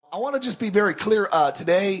I want to just be very clear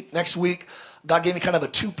today, next week. God gave me kind of a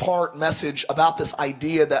two-part message about this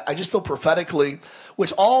idea that I just feel prophetically,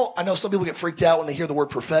 I know some people get freaked out when they hear the word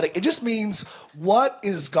prophetic. It just means, what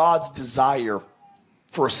is God's desire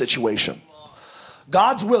for a situation?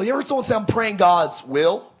 God's will. You ever heard someone say, I'm praying God's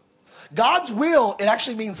will? God's will, it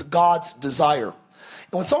actually means God's desire.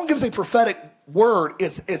 And when someone gives a prophetic word,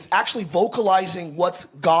 it's actually vocalizing what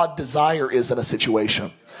God's desire is in a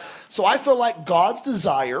situation. So I feel like God's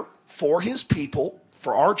desire for his people,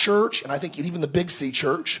 for our church, and I think even the Big C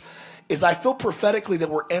church, is I feel prophetically that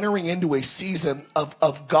we're entering into a season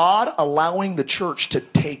of God allowing the church to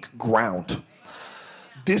take ground.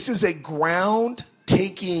 This is a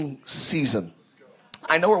ground-taking season.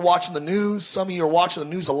 I know we're watching the news. Some of you are watching the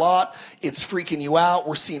news a lot. It's freaking you out.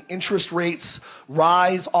 We're seeing interest rates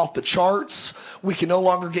rise off the charts. We can no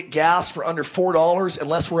longer get gas for under $4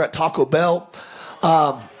 unless we're at Taco Bell.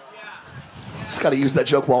 Just got to use that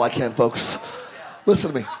joke while I can, folks.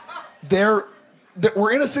 Listen to me.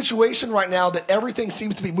 We're in a situation right now that everything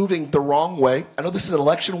seems to be moving the wrong way. I know this is an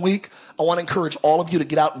election week. I want to encourage all of you to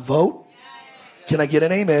get out and vote. Can I get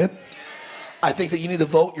an amen? I think that you need to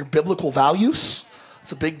vote your biblical values.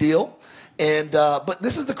 It's a big deal. But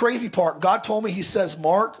this is the crazy part. God told me, he says,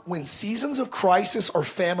 Mark, when seasons of crisis or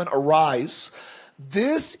famine arise,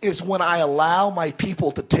 this is when I allow my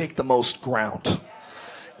people to take the most ground.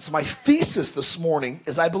 So my thesis this morning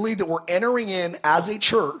is I believe that we're entering in as a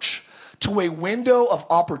church to a window of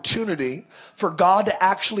opportunity for God to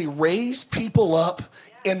actually raise people up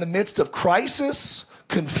in the midst of crisis,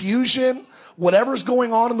 confusion, whatever's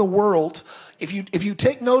going on in the world. If you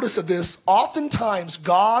take notice of this, oftentimes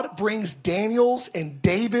God brings Daniels and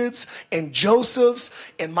Davids and Josephs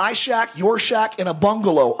and my shack, your shack, in a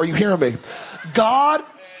bungalow. Are you hearing me? God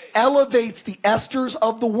elevates the Esthers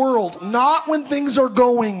of the world, not when things are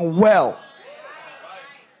going well.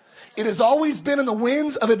 It has always been in the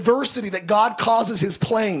winds of adversity that God causes his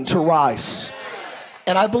plane to rise.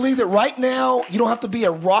 And I believe that right now, you don't have to be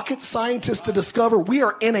a rocket scientist to discover we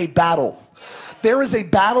are in a battle. There is a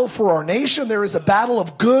battle for our nation. There is a battle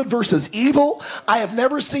of good versus evil. I have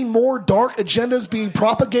never seen more dark agendas being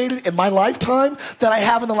propagated in my lifetime than I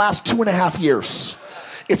have in the last 2.5 years.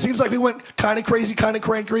 It seems like we went kind of crazy,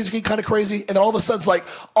 and then all of a sudden it's like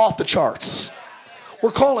off the charts.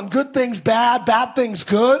 We're calling good things bad, bad things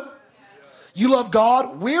good. You love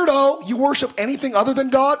God, weirdo. You worship anything other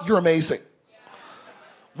than God, you're amazing.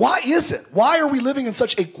 Why is it? Why are we living in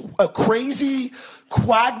such a crazy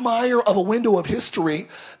quagmire of a window of history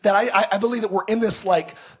that I believe that we're in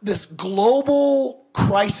this global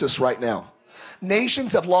crisis right now?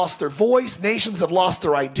 Nations have lost their voice. Nations have lost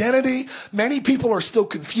their identity. Many people are still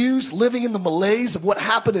confused, living in the malaise of what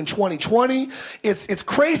happened in 2020. It's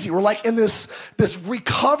crazy. We're like in this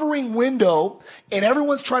recovering window, and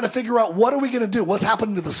everyone's trying to figure out, what are we going to do? What's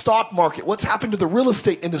happening to the stock market? What's happened to the real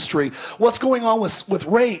estate industry? What's going on with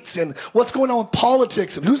rates? And what's going on with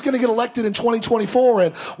politics? And who's going to get elected in 2024?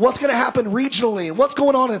 And what's going to happen regionally? And what's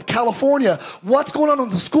going on in California? What's going on in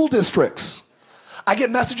the school districts? I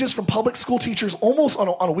get messages from public school teachers almost on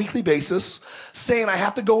a weekly basis saying I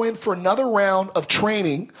have to go in for another round of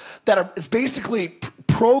training is basically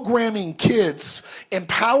programming kids,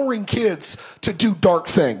 empowering kids to do dark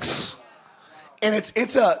things. And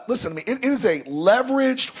listen to me, it is a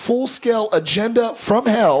leveraged, full-scale agenda from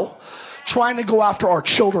hell trying to go after our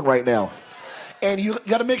children right now. And you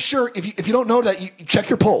got to make sure, if you don't know that, you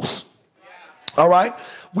check your pulse. All right?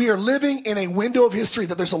 We are living in a window of history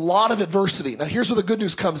that there's a lot of adversity. Now, here's where the good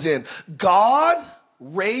news comes in. God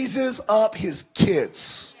raises up his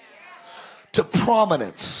kids to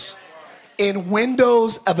prominence in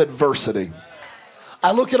windows of adversity.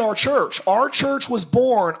 I look at our church. Our church was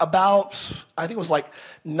born about, I think it was like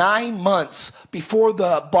 9 months before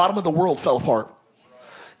the bottom of the world fell apart.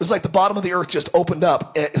 It was like the bottom of the earth just opened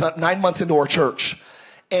up 9 months into our church.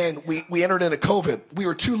 And we entered into COVID. We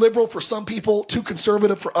were too liberal for some people, too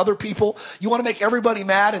conservative for other people. You want to make everybody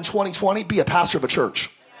mad in 2020? Be a pastor of a church.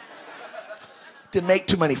 Didn't make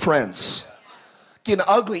too many friends. Getting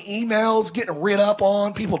ugly emails, getting writ up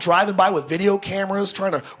on, people driving by with video cameras,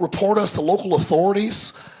 trying to report us to local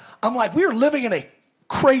authorities. I'm like, we are living in a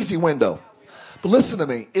crazy window. But listen to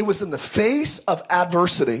me. It was in the face of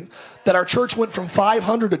adversity that our church went from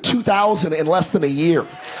 500 to 2,000 in less than a year.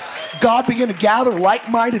 God began to gather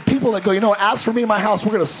like-minded people that go, as for me and my house,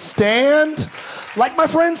 we're going to stand. Like my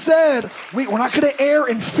friend said, we're not going to err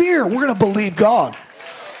in fear. We're going to believe God.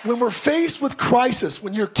 When we're faced with crisis,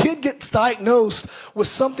 when your kid gets diagnosed with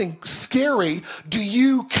something scary, do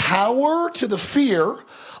you cower to the fear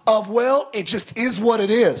of, it just is what it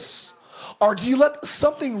is? Or do you let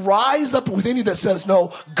something rise up within you that says,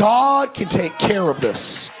 no, God can take care of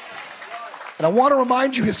this? And I want to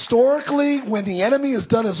remind you, historically, when the enemy has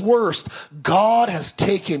done his worst, God has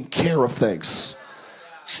taken care of things.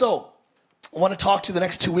 So, I want to talk to you the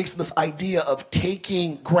next 2 weeks on this idea of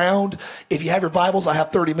taking ground. If you have your Bibles, I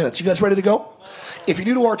have 30 minutes. You guys ready to go? If you're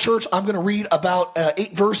new to our church, I'm going to read about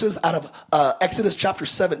 8 verses out of Exodus chapter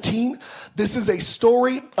 17. This is a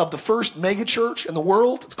story of the first megachurch in the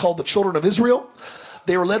world. It's called the Children of Israel.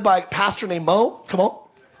 They were led by a pastor named Mo. Come on.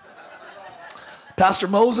 Pastor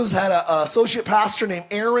Moses had an associate pastor named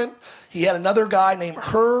Aaron. He had another guy named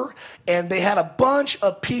Hur. And they had a bunch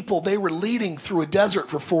of people they were leading through a desert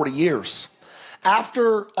for 40 years.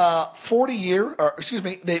 After 40 years,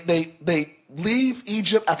 they leave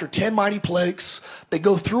Egypt after 10 mighty plagues. They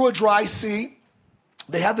go through a dry sea.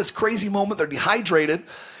 They have this crazy moment. They're dehydrated.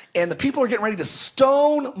 And the people are getting ready to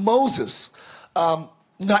stone Moses.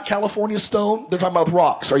 Not California stone. They're talking about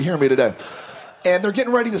rocks. Are you hearing me today? And they're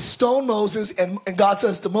getting ready to stone Moses. And God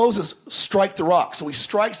says to Moses, strike the rock. So he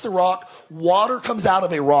strikes the rock. Water comes out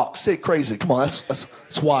of a rock. Say crazy. Come on,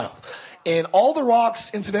 that's wild. And all the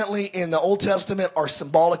rocks, incidentally, in the Old Testament are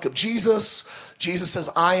symbolic of Jesus. Jesus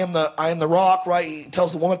says, I am the rock, right? He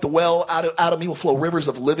tells the woman at the well, out of me will flow rivers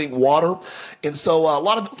of living water. And so a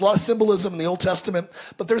lot of symbolism in the Old Testament.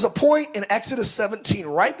 But there's a point in Exodus 17,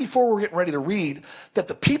 right before we're getting ready to read, that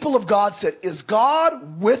the people of God said, is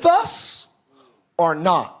God with us or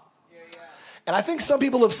not? And I think some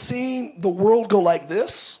people have seen the world go like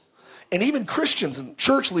this, and even Christians and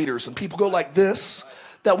church leaders and people go like this,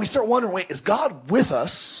 that we start wondering, wait, is God with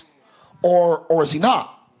us or is he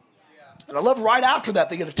not? And I love right after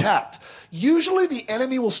that they get attacked. Usually the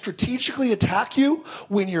enemy will strategically attack you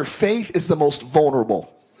when your faith is the most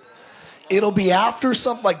vulnerable. It'll be after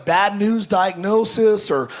something like bad news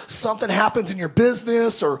diagnosis, or something happens in your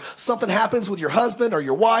business, or something happens with your husband or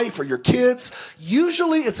your wife or your kids.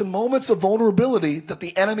 Usually it's in moments of vulnerability that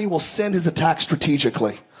the enemy will send his attack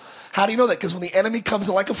strategically. How do you know that? Because when the enemy comes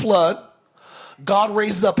in like a flood, God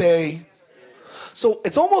raises up so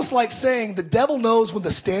it's almost like saying the devil knows when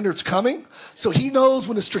the standard's coming, so he knows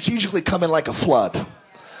when to strategically come in like a flood.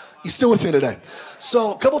 You still with me today?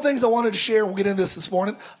 So a couple things I wanted to share. We'll get into this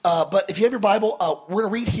morning. But if you have your Bible, we're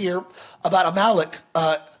going to read here about Amalek.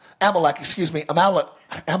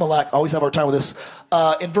 Always have our time with this.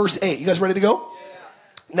 In verse 8. You guys ready to go?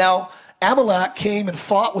 Yeah. Now, Amalek came and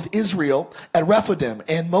fought with Israel at Rephidim.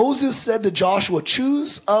 And Moses said to Joshua,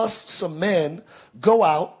 choose us some men, go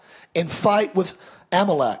out and fight with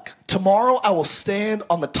Amalek. Tomorrow I will stand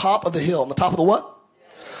on the top of the hill. On the top of the what?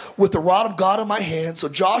 With the rod of God in my hand. So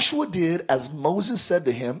Joshua did as Moses said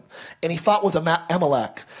to him, and he fought with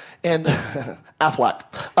Amalek. And Aflac.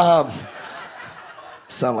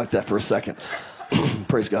 Sound like that for a second.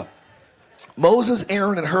 Praise God. Moses,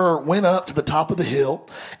 Aaron, and Hur went up to the top of the hill.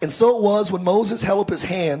 And so it was when Moses held up his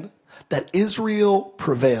hand that Israel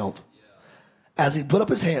prevailed. As he put up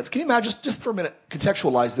his hands, can you imagine, just for a minute,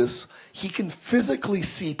 contextualize this. He can physically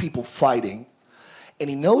see people fighting. And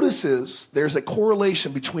he notices there's a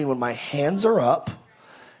correlation between when my hands are up,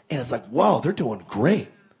 and it's like, wow, they're doing great.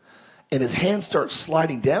 And his hands start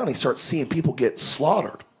sliding down. He starts seeing people get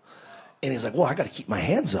slaughtered. And he's like, well, I got to keep my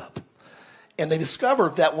hands up. And they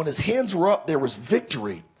discovered that when his hands were up, there was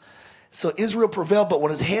victory. So Israel prevailed, but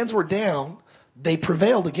when his hands were down, they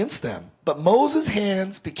prevailed against them. But Moses'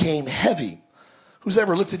 hands became heavy. Who's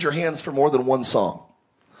ever lifted your hands for more than one song?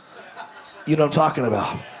 You know what I'm talking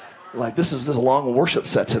about. Like, this is a long worship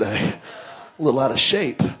set today. A little out of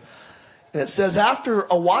shape. And it says after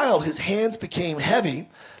a while, his hands became heavy,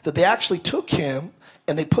 that they actually took him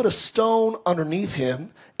and they put a stone underneath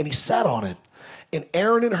him and he sat on it. And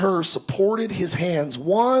Aaron and Hur supported his hands,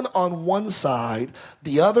 one on one side,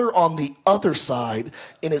 the other on the other side,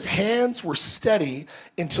 and his hands were steady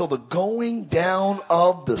until the going down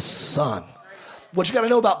of the sun. What you got to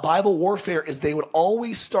know about Bible warfare is they would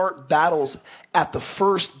always start battles at the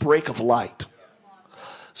first break of light.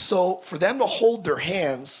 So for them to hold their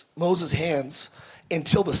hands, Moses' hands,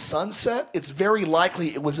 until the sunset, it's very likely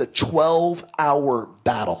it was a 12-hour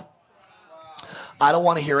battle. I don't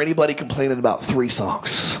want to hear anybody complaining about 3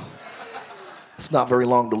 songs. It's not very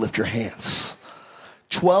long to lift your hands.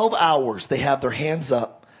 12 hours they have their hands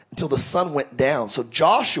up until the sun went down. So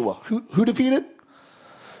Joshua, who defeated?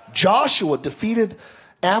 Joshua defeated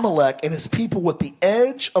Amalek and his people with the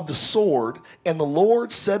edge of the sword. And the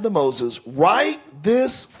Lord said to Moses, write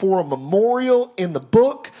this for a memorial in the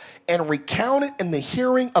book and recount it in the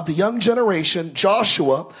hearing of the young generation,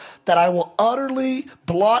 Joshua, that I will utterly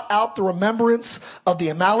blot out the remembrance of the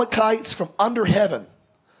Amalekites from under heaven.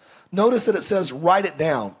 Notice that it says, write it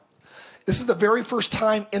down. This is the very first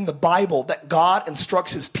time in the Bible that God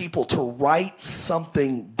instructs his people to write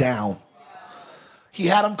something down. He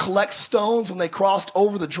had them collect stones when they crossed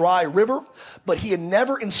over the dry river, but he had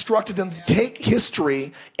never instructed them to take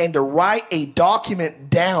history and to write a document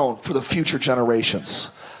down for the future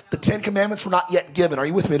generations. The 10 Commandments were not yet given. Are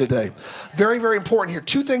you with me today? Very, very important here.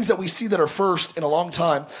 Two things that we see that are first in a long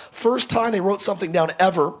time. First time they wrote something down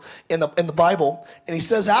ever in the Bible. And he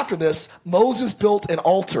says after this, Moses built an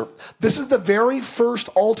altar. This is the very first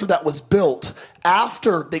altar that was built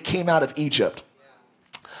after they came out of Egypt.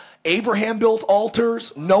 Abraham built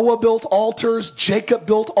altars, Noah built altars, Jacob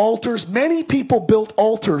built altars, many people built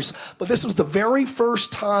altars, but this was the very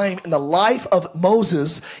first time in the life of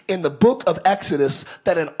Moses in the book of Exodus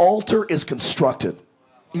that an altar is constructed.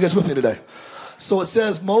 You guys with me today? So it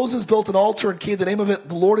says, Moses built an altar and gave the name of it,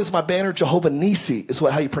 the Lord is my banner, Jehovah Nisi, is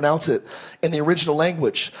how you pronounce it in the original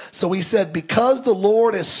language. So he said, because the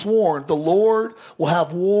Lord has sworn, the Lord will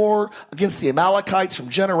have war against the Amalekites from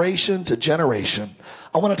generation to generation.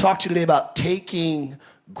 I want to talk to you today about taking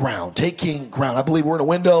ground. Taking ground. I believe we're in a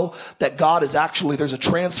window that God is actually, there's a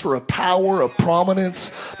transfer of power, of prominence.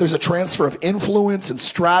 There's a transfer of influence and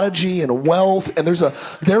strategy and wealth. And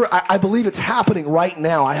I believe it's happening right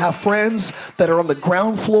now. I have friends that are on the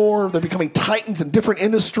ground floor. They're becoming titans in different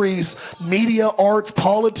industries, media, arts,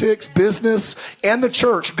 politics, business, and the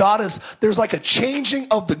church. There's like a changing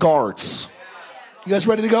of the guards. You guys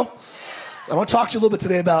ready to go? I want to talk to you a little bit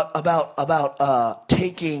today about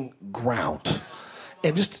taking ground.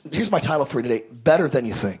 And just, here's my title for you today, Better Than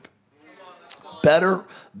You Think. Better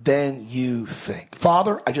than you think.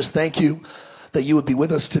 Father, I just thank you that you would be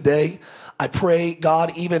with us today. I pray,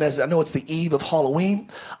 God, even as I know it's the eve of Halloween,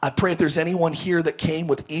 I pray if there's anyone here that came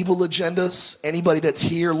with evil agendas, anybody that's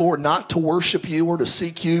here, Lord, not to worship you or to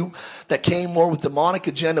seek you, that came, Lord, with demonic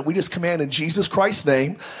agenda, we just command in Jesus Christ's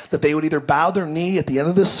name that they would either bow their knee at the end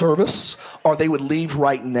of this service or they would leave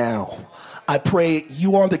right now. I pray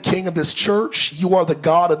you are the king of this church. You are the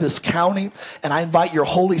God of this county. And I invite your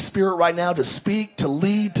Holy Spirit right now to speak, to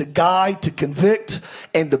lead, to guide, to convict,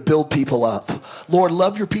 and to build people up. Lord,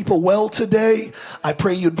 love your people well today. I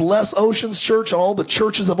pray you'd bless Oceans Church and all the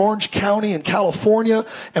churches of Orange County and California.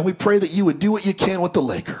 And we pray that you would do what you can with the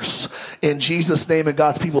Lakers. In Jesus' name, and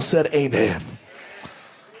God's people said amen.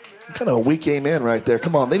 Kind of a weak amen right there.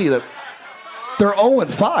 Come on, they're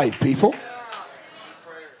 0-5, people.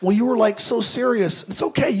 Well, you were like so serious. It's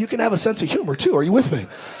okay. You can have a sense of humor too. Are you with me?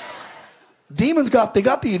 Demons got the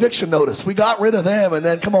eviction notice. We got rid of them, and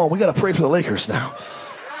then come on, we got to pray for the Lakers now.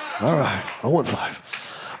 All right,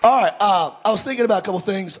 0-5. All right. I was thinking about a couple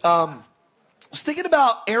things. I was thinking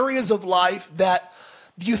about areas of life that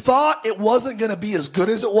you thought it wasn't going to be as good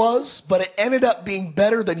as it was, but it ended up being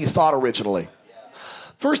better than you thought originally.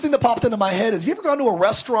 First thing that popped into my head is: have you ever gone to a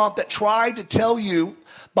restaurant that tried to tell you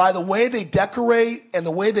by the way they decorate and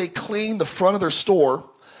the way they clean the front of their store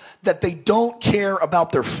that they don't care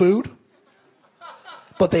about their food,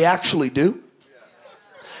 but they actually do?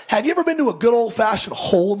 Have you ever been to a good old-fashioned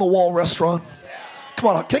hole-in-the-wall restaurant?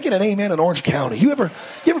 Come on, can I get an amen in Orange County? You ever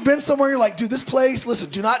been somewhere you're like, dude, this place, listen,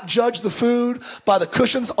 do not judge the food by the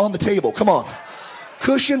cushions on the table. Come on.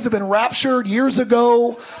 Cushions have been raptured years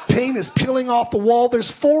ago. Paint is peeling off the wall. There's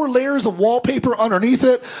 4 layers of wallpaper underneath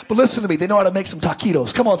it. But listen to me, they know how to make some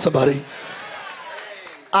taquitos. Come on, somebody.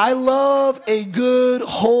 I love a good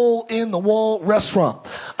hole-in-the-wall restaurant.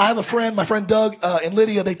 I have a friend, my friend Doug and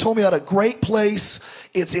Lydia, they told me about a great place.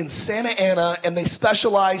 It's in Santa Ana, and they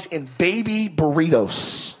specialize in baby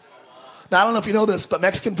burritos. Now, I don't know if you know this, but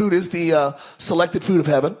Mexican food is the selected food of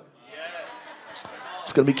heaven.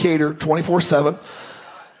 It's going to be catered 24/7.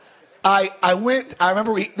 I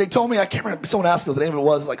remember they told me, I can't remember, someone asked me what the name of it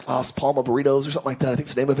was, like Las Palmas Burritos or something like that. I think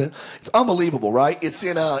it's the name of it. It's unbelievable, right? It's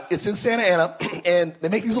in Santa Ana, and they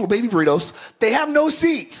make these little baby burritos. They have no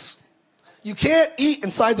seats. You can't eat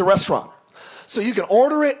inside the restaurant. So you can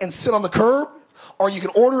order it and sit on the curb, or you can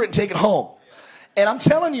order it and take it home. And I'm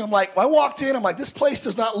telling you, I walked in, I'm like, this place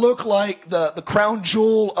does not look like the crown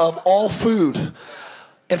jewel of all food.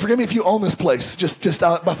 And forgive me if you own this place, just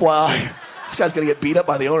FYI. This guy's going to get beat up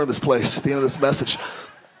by the owner of this place at the end of this message.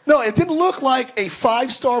 No, it didn't look like a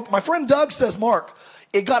 5-star. My friend Doug says, Mark,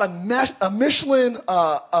 it got a Michelin,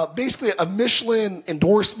 basically a Michelin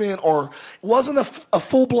endorsement, or it wasn't a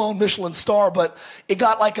full-blown Michelin star, but it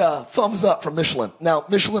got like a thumbs up from Michelin. Now,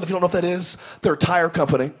 Michelin, if you don't know what that is, they're a tire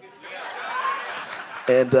company.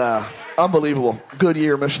 And unbelievable.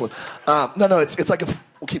 Goodyear, Michelin. No, it's like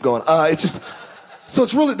we'll keep going. So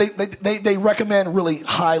it's really, they recommend really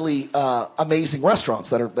highly amazing restaurants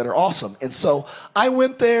that are awesome. And so I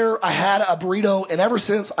went there, I had a burrito, and ever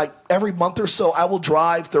since, every month or so, I will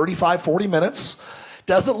drive 35, 40 minutes.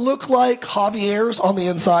 Doesn't look like Javier's on the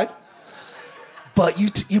inside, but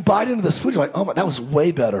you bite into this food, you're like, oh my, that was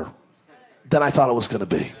way better than I thought it was gonna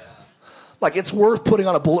be. Like, it's worth putting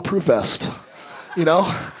on a bulletproof vest, you know?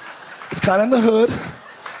 It's kind of in the hood.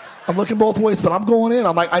 I'm looking both ways, but I'm going in.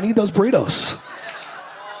 I'm like, I need those burritos.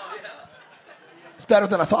 It's better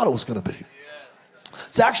than I thought it was going to be.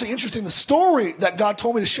 It's actually interesting. The story that God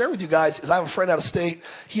told me to share with you guys is I have a friend out of state.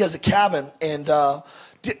 He has a cabin, and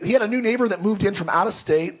he had a new neighbor that moved in from out of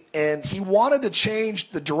state, and he wanted to change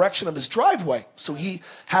the direction of his driveway. So he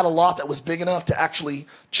had a lot that was big enough to actually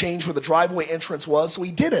change where the driveway entrance was, so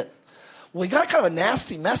he did it. Well, he got kind of a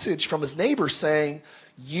nasty message from his neighbor saying,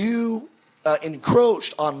 you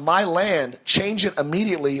encroached on my land, change it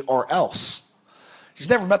immediately or else. He's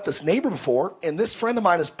never met this neighbor before, and this friend of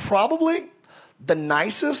mine is probably the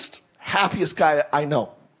nicest, happiest guy I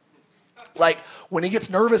know. Like, when he gets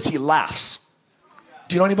nervous, he laughs.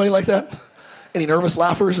 Do you know anybody like that? Any nervous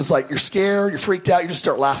laughers? It's like you're scared, you're freaked out, you just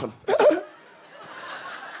start laughing.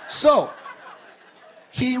 So,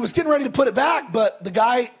 he was getting ready to put it back, but the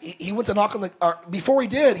guy, he went to knock on before he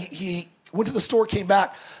did, he went to the store, came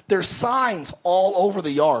back. There's signs all over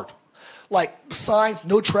the yard. Like signs,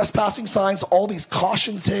 no trespassing signs, all these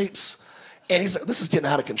caution tapes. And he's like, this is getting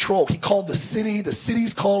out of control. He called the city. The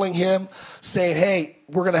city's calling him, saying, hey,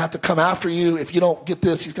 we're going to have to come after you. If you don't get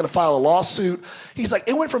this, he's going to file a lawsuit. He's like,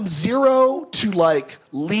 it went from 0 to like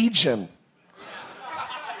Legion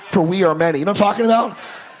for We Are Many. You know what I'm talking about?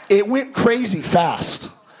 It went crazy fast.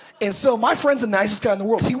 And so my friend's the nicest guy in the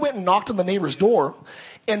world. He went and knocked on the neighbor's door,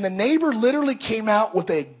 and the neighbor literally came out with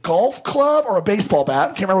a golf club or a baseball bat,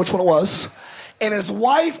 can't remember which one it was, and his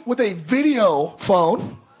wife with a video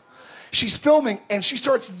phone. She's filming, and she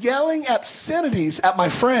starts yelling obscenities at my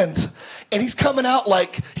friend, and he's coming out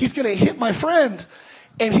like he's going to hit my friend,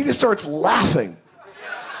 and he just starts laughing.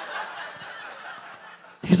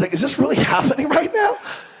 He's like, is this really happening right now?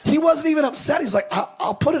 He wasn't even upset. He's like,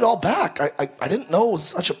 I'll put it all back. I didn't know it was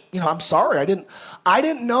such a, I'm sorry. I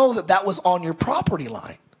didn't know that was on your property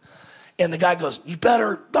line. And the guy goes, you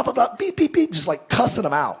better, blah, blah, blah, beep, beep, beep, just like cussing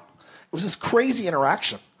him out. It was this crazy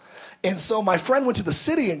interaction. And so my friend went to the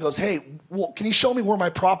city and goes, hey, well, can you show me where my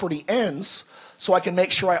property ends so I can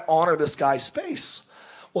make sure I honor this guy's space?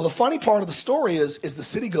 Well, the funny part of the story is the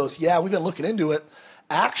city goes, yeah, we've been looking into it.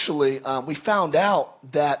 Actually, we found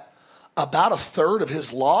out that about a third of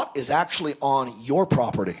his lot is actually on your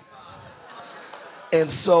property. And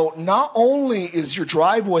so not only is your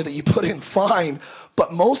driveway that you put in fine,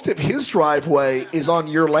 but most of his driveway is on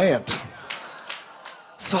your land.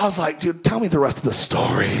 So I was like, dude, tell me the rest of the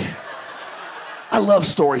story. I love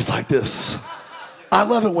stories like this. I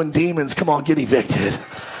love it when demons come on, get evicted.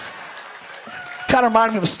 Kind of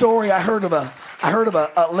reminded me of a story I heard of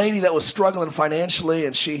a lady that was struggling financially,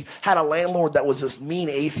 and she had a landlord that was this mean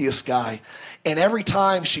atheist guy. And every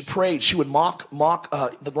time she prayed, she would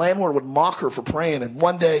the landlord would mock her for praying. And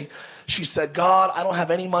one day she said, God, I don't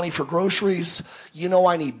have any money for groceries. You know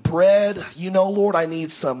I need bread. You know, Lord, I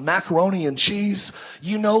need some macaroni and cheese.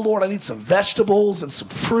 You know, Lord, I need some vegetables and some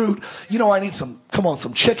fruit. You know, I need some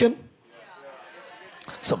chicken.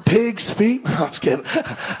 Some pig's feet. I'm just kidding.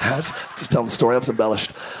 Just telling the story. That was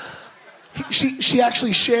embellished. She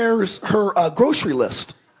actually shares her grocery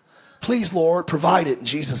list. Please, Lord, provide it in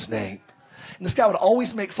Jesus' name. And this guy would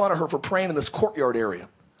always make fun of her for praying in this courtyard area.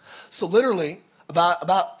 So literally,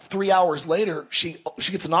 about 3 hours later, she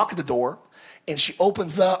gets a knock at the door, and she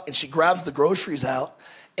opens up, and she grabs the groceries out,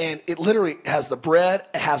 and it literally has the bread,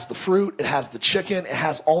 it has the fruit, it has the chicken, it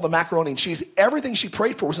has all the macaroni and cheese. Everything she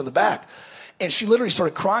prayed for was in the back. And she literally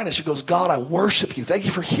started crying, and she goes, God, I worship you. Thank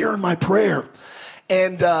you for hearing my prayer.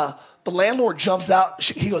 And the landlord jumps out.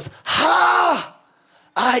 He goes, ha,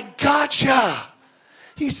 I gotcha.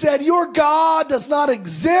 He said, your God does not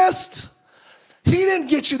exist. He didn't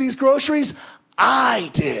get you these groceries. I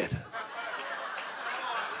did.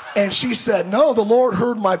 And she said, no, the Lord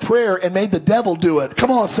heard my prayer and made the devil do it.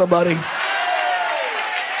 Come on, somebody.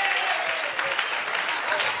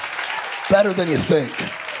 Better than you think.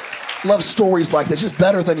 Love stories like that. Just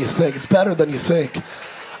better than you think. It's better than you think.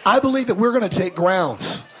 I believe that we're going to take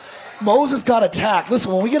ground. Moses got attacked.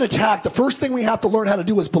 Listen, when we get attacked, the first thing we have to learn how to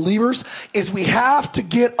do as believers is we have to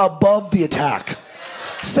get above the attack.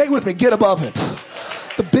 Say it with me, get above it.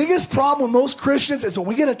 The biggest problem with most Christians is when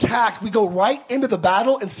we get attacked, we go right into the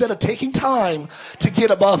battle instead of taking time to get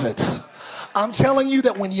above it. I'm telling you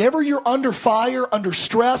that whenever you're under fire, under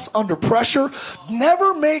stress, under pressure,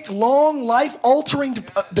 never make long life-altering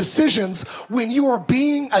decisions when you are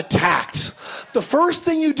being attacked. The first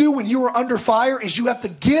thing you do when you are under fire is you have to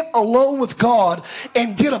get alone with God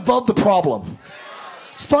and get above the problem.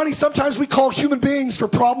 It's funny, sometimes we call human beings for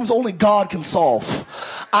problems only God can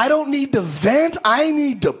solve. I don't need to vent, I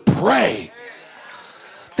need to pray.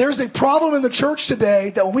 There's a problem in the church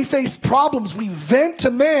today that when we face problems, we vent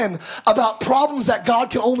to men about problems that God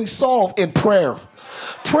can only solve in prayer.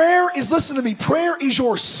 Prayer is, listen to me, prayer is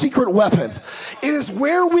your secret weapon. It is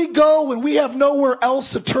where we go when we have nowhere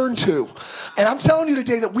else to turn to. And I'm telling you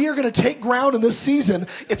today that we are going to take ground in this season.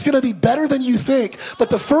 It's going to be better than you think. But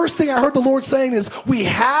the first thing I heard the Lord saying is we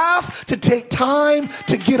have to take time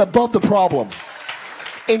to get above the problem.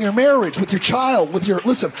 In your marriage, with your child,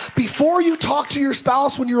 listen, before you talk to your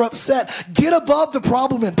spouse when you're upset, get above the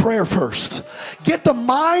problem in prayer first. Get the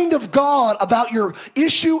mind of God about your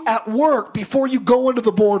issue at work before you go into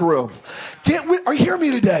the boardroom. Are you hearing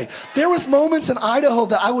me today? There was moments in Idaho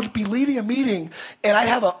that I would be leading a meeting and I'd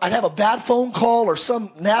have a bad phone call or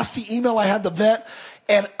some nasty email I had to vet,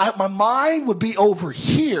 and my mind would be over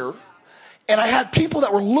here, and I had people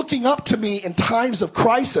that were looking up to me in times of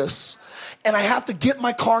crisis. And I have to get in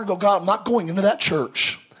my car and go, God, I'm not going into that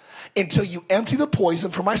church until you empty the poison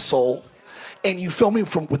from my soul and you fill me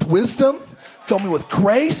with wisdom, fill me with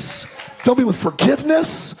grace, fill me with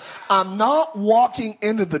forgiveness. I'm not walking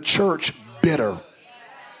into the church bitter.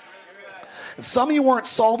 And some of you aren't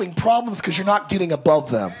solving problems because you're not getting above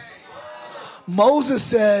them. Moses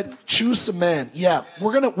said, choose some men. Yeah,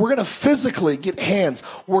 we're gonna physically get hands.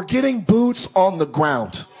 We're getting boots on the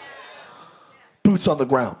ground. Boots on the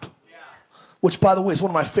ground. Which, by the way, is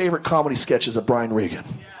one of my favorite comedy sketches of Brian Regan.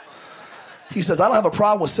 He says, I don't have a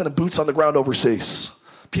problem with sending boots on the ground overseas.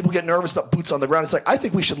 People get nervous about boots on the ground. It's like, I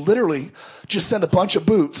think we should literally just send a bunch of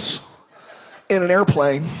boots in an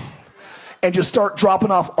airplane and just start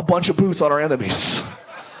dropping off a bunch of boots on our enemies.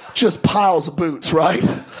 Just piles of boots, right?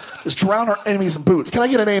 Just drown our enemies in boots. Can I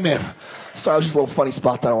get an amen? Sorry, it was just a little funny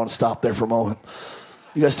spot that I want to stop there for a moment.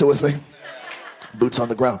 You guys still with me? Boots on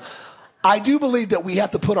the ground. I do believe that we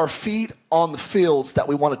have to put our feet on the fields that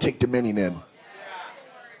we want to take dominion in.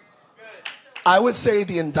 I would say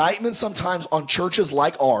the indictment sometimes on churches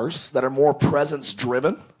like ours that are more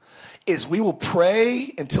presence-driven is we will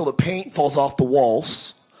pray until the paint falls off the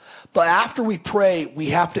walls, but after we pray, we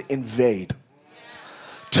have to invade.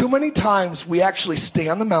 Too many times we actually stay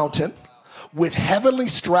on the mountain with heavenly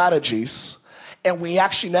strategies, and we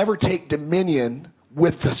actually never take dominion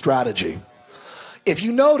with the strategy. If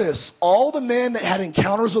you notice, all the men that had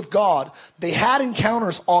encounters with God, they had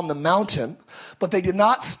encounters on the mountain, but they did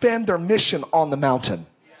not spend their mission on the mountain.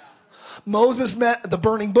 Moses met the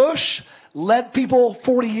burning bush, led people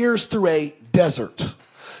 40 years through a desert.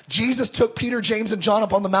 Jesus took Peter, James, and John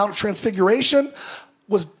up on the Mount of Transfiguration,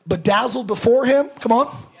 was bedazzled before him, come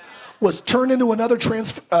on, was turned into another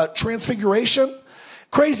transfiguration.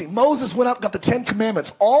 Crazy. Moses went up, got the 10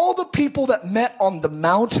 Commandments. All the people that met on the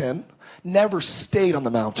mountain never stayed on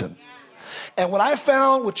the mountain. And what I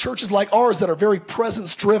found with churches like ours that are very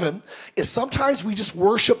presence-driven is sometimes we just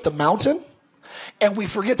worship the mountain and we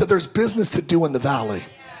forget that there's business to do in the valley.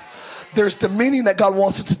 There's dominion that God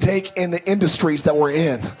wants us to take in the industries that we're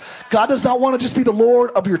in. God does not want to just be the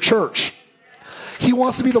Lord of your church. He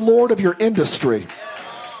wants to be the Lord of your industry.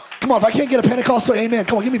 Come on, if I can't get a Pentecostal amen,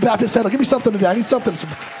 come on, give me Baptist settle. Give me something today. I need something.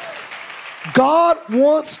 God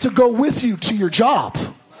wants to go with you to your job.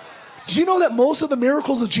 Did you know that most of the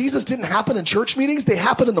miracles of Jesus didn't happen in church meetings? They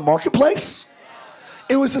happened in the marketplace.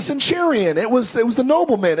 It was the centurion. It was the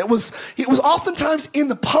nobleman. It was oftentimes in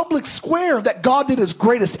the public square that God did his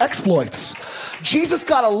greatest exploits. Jesus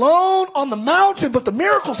got alone on the mountain, but the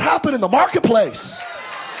miracles happened in the marketplace.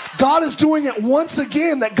 God is doing it once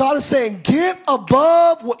again, that God is saying, get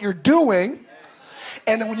above what you're doing.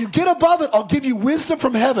 And then when you get above it, I'll give you wisdom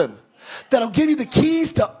from heaven. That'll give you the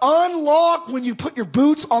keys to unlock when you put your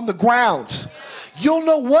boots on the ground. You'll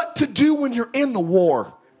know what to do when you're in the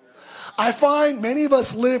war. I find many of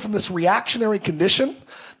us live from this reactionary condition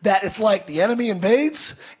that it's like the enemy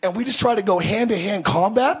invades and we just try to go hand-to-hand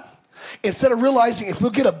combat instead of realizing if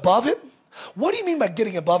we'll get above it. What do you mean by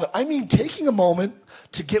getting above it? I mean taking a moment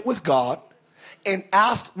to get with God and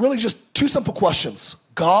ask really just two simple questions.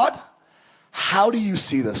 God, how do you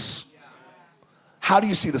see this? How do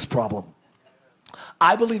you see this problem?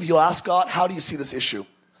 I believe you'll ask God, how do you see this issue?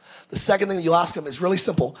 The second thing that you'll ask him is really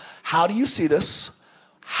simple. How do you see this?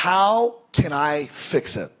 How can I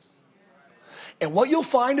fix it? And what you'll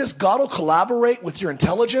find is God will collaborate with your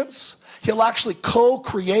intelligence. He'll actually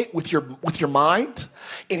co-create with your mind.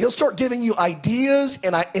 And he'll start giving you ideas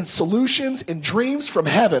and solutions and dreams from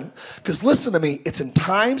heaven. Because listen to me, it's in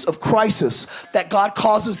times of crisis that God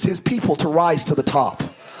causes his people to rise to the top. Do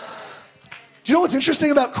you know what's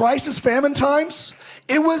interesting about crisis, famine times?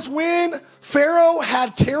 It was when Pharaoh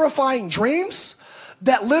had terrifying dreams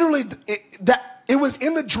that literally, it was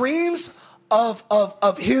in the dreams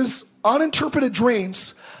of his uninterpreted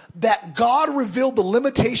dreams that God revealed the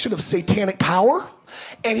limitation of satanic power,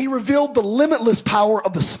 and he revealed the limitless power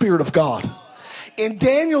of the Spirit of God. In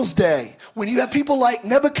Daniel's day, when you have people like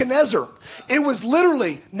Nebuchadnezzar, it was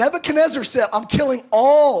literally, Nebuchadnezzar said, I'm killing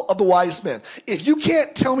all of the wise men. If you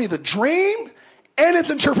can't tell me the dream and its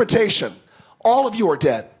interpretation, all of you are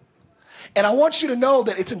dead. And I want you to know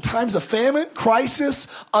that it's in times of famine, crisis,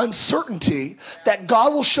 uncertainty, that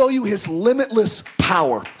God will show you his limitless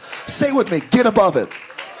power. Say with me, get above it.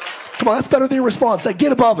 Come on, that's better than your response. Say,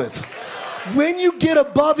 get above it. When you get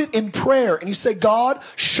above it in prayer and you say, God,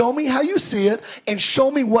 show me how you see it and show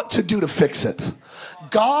me what to do to fix it.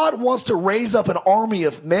 God wants to raise up an army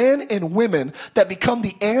of men and women that become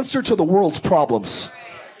the answer to the world's problems.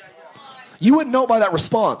 You wouldn't know by that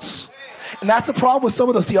response. And that's the problem with some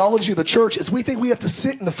of the theology of the church is we think we have to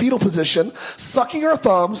sit in the fetal position, sucking our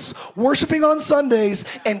thumbs, worshiping on Sundays,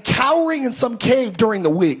 and cowering in some cave during the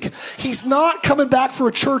week. He's not coming back for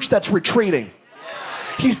a church that's retreating.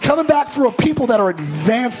 He's coming back for a people that are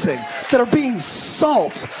advancing, that are being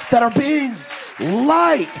salt, that are being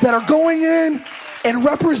light, that are going in and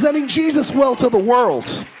representing Jesus well to the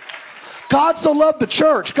world. God so loved the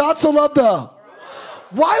church. God so loved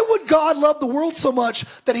Why would God love the world so much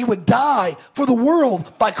that he would die for the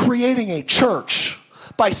world by creating a church,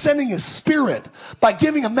 by sending his Spirit, by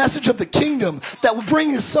giving a message of the kingdom that would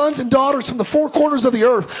bring his sons and daughters from the four corners of the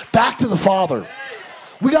earth back to the Father?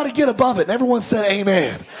 We got to get above it. And everyone said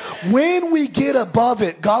amen. When we get above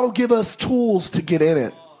it, God will give us tools to get in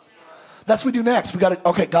it. That's what we do next. We got to,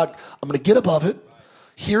 okay, God, I'm going to get above it.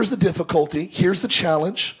 Here's the difficulty. Here's the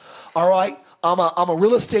challenge. All right. I'm a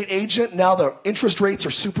real estate agent. Now the interest rates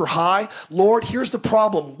are super high. Lord, here's the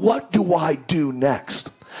problem. What do I do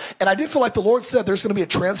next? And I did feel like the Lord said there's going to be a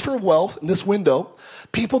transfer of wealth in this window.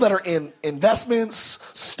 People that are in investments,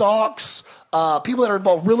 stocks, people that are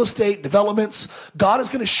involved in real estate, developments. God is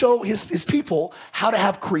going to show his people how to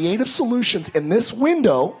have creative solutions in this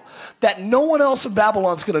window that no one else in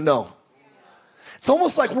Babylon is going to know. It's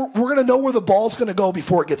almost like we're going to know where the ball's going to go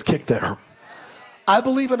before it gets kicked there. I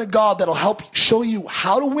believe in a God that'll help show you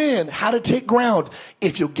how to win, how to take ground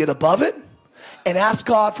if you'll get above it and ask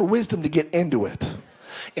God for wisdom to get into it.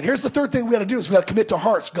 And here's the third thing we got to do is we got to commit to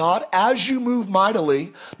hearts. God, as you move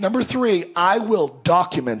mightily, number 3, I will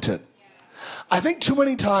document it. I think too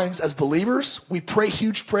many times as believers, we pray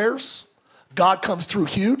huge prayers. God comes through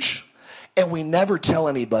huge and we never tell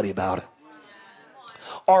anybody about it.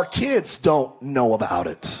 Our kids don't know about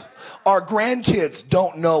it. Our grandkids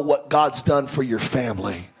don't know what God's done for your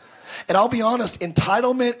family. And I'll be honest,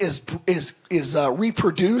 entitlement is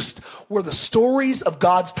reproduced where the stories of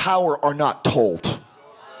God's power are not told.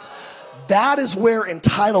 That is where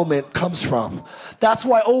entitlement comes from. That's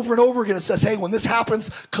why over and over again it says, hey, when this happens,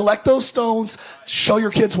 collect those stones, show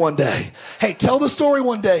your kids one day. Hey, tell the story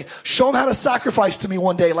one day. Show them how to sacrifice to me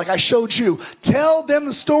one day like I showed you. Tell them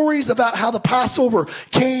the stories about how the Passover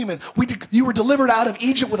came and you were delivered out of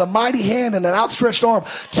Egypt with a mighty hand and an outstretched arm.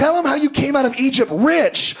 Tell them how you came out of Egypt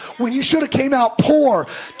rich when you should have came out poor.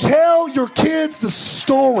 Tell your kids the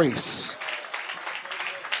stories.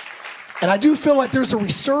 And I do feel like there's a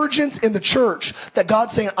resurgence in the church that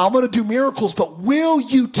God's saying, I'm going to do miracles, but will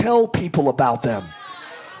you tell people about them?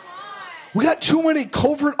 We got too many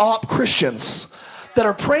covert op Christians that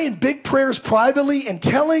are praying big prayers privately and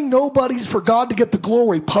telling nobody for God to get the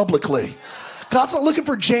glory publicly. God's not looking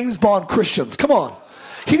for James Bond Christians. Come on.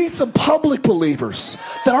 He needs some public believers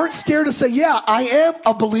that aren't scared to say, yeah, I am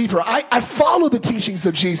a believer. I follow the teachings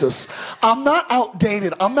of Jesus. I'm not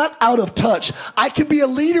outdated. I'm not out of touch. I can be a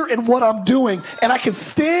leader in what I'm doing, and I can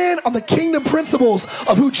stand on the kingdom principles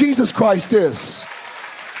of who Jesus Christ is.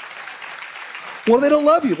 Well, they don't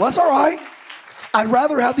love you. Well, that's all right. I'd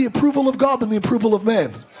rather have the approval of God than the approval of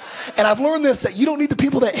men. And I've learned this, that you don't need the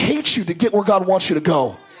people that hate you to get where God wants you to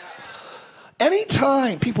go.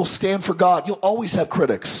 Anytime people stand for God, you'll always have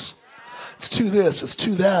critics. It's too this, it's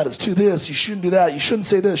too that, it's too this. You shouldn't do that. You shouldn't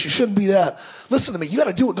say this. You shouldn't be that. Listen to me. You got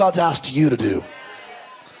to do what God's asked you to do.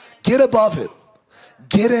 Get above it.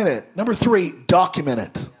 Get in it. Number 3, document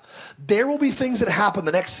it. There will be things that happen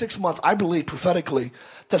the next 6 months, I believe prophetically,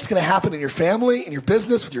 that's going to happen in your family, in your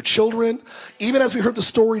business, with your children. Even as we heard the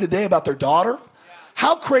story today about their daughter,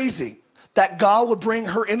 How crazy that God would bring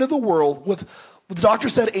her into the world with, the doctor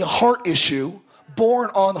said, a heart issue, born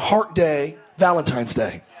on Heart Day, Valentine's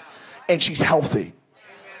Day. And she's healthy.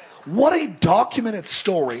 What a documented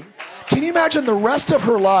story. Can you imagine the rest of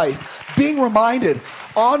her life being reminded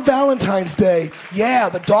on Valentine's Day, yeah,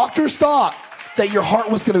 the doctors thought that your heart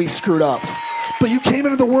was going to be screwed up, but you came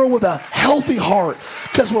into the world with a healthy heart.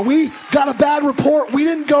 Because when we got a bad report, we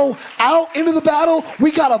didn't go out into the battle.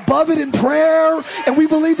 We got above it in prayer, and we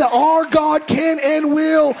believe that our God can and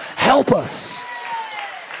will help us.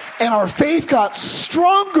 And our faith got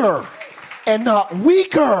stronger and not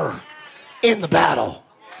weaker in the battle.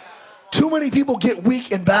 Too many people get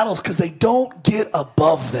weak in battles because they don't get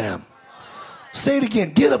above them. Say it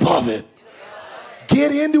again, get above it.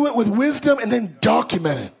 Get into it with wisdom and then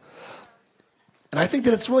document it. And I think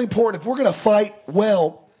that it's really important. If we're going to fight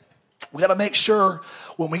well, we got to make sure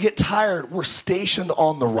when we get tired, we're stationed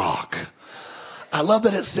on the rock. I love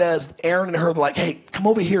that it says Aaron and her were like, hey, come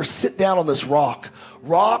over here, sit down on this rock.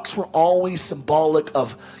 Rocks were always symbolic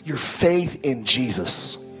of your faith in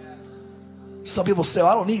Jesus. Some people say,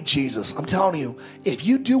 I don't need Jesus. I'm telling you, if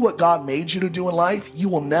you do what God made you to do in life, you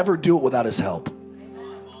will never do it without his help.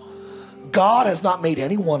 God has not made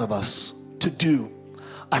any one of us to do.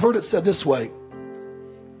 I've heard it said this way.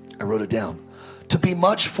 I wrote it down. To be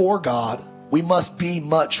much for God, we must be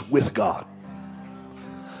much with God.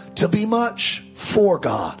 To be much for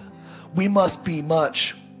God, we must be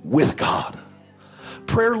much with God.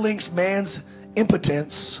 Prayer links man's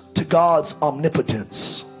impotence to God's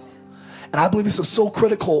omnipotence. And I believe this is so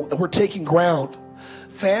critical that we're taking ground.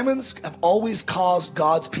 Famines have always caused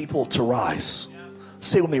God's people to rise.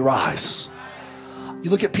 Say with me, rise. You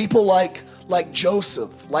look at people like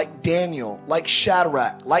Joseph, like Daniel, like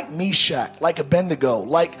Shadrach, like Meshach, like Abednego,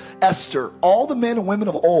 like Esther, all the men and women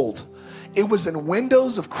of old. It was in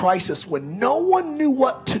windows of crisis when no one knew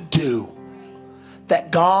what to do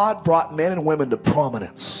that God brought men and women to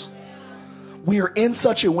prominence. We are in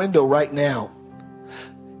such a window right now.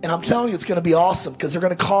 And I'm telling you, it's going to be awesome because they're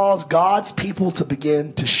going to cause God's people to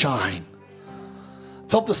begin to shine. I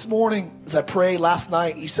felt this morning as I prayed last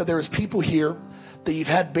night, he said there is people here that you've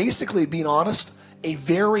had, basically, being honest, a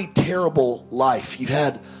very terrible life. You've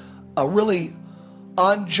had a really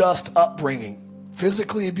unjust upbringing,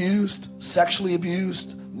 physically abused, sexually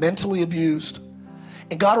abused, mentally abused.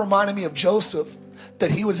 And God reminded me of Joseph, that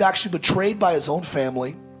he was actually betrayed by his own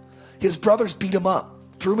family. His brothers beat him up,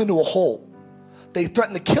 threw him into a hole. They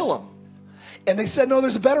threatened to kill him. And they said, no,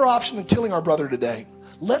 there's a better option than killing our brother today.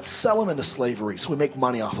 Let's sell him into slavery so we make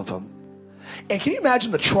money off of him. And can you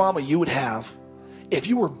imagine the trauma you would have if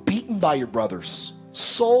you were beaten by your brothers,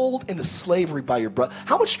 sold into slavery by your brother?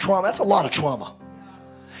 How much trauma? That's a lot of trauma.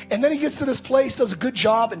 And then he gets to this place, does a good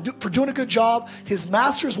job, and for doing a good job, his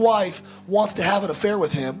master's wife wants to have an affair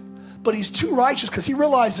with him, but he's too righteous because he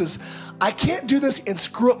realizes, I can't do this and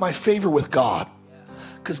screw up my favor with God,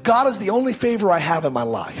 because God is the only favor I have in my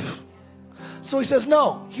life. So he says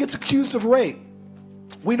no. He gets accused of rape.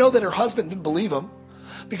 We know that her husband didn't believe him,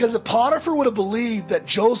 because if Potiphar would have believed that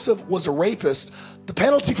Joseph was a rapist, the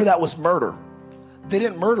penalty for that was murder. They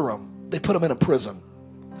didn't murder him. They put him in a prison,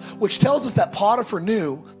 which tells us that Potiphar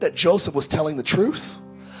knew that Joseph was telling the truth,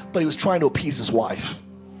 but he was trying to appease his wife.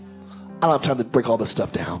 I don't have time to break all this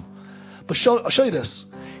stuff down, but I'll show you this.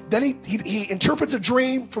 Then he interprets a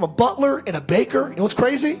dream from a butler and a baker. You know what's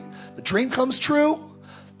crazy? The dream comes true.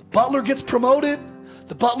 The butler gets promoted.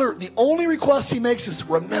 The only request he makes is,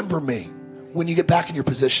 remember me when you get back in your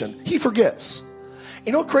position. He forgets.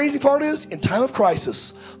 You know what the crazy part is? In time of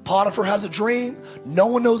crisis, Potiphar has a dream. No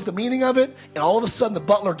one knows the meaning of it. And all of a sudden, the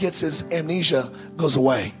butler gets his amnesia, goes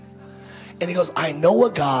away. And he goes, I know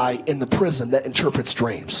a guy in the prison that interprets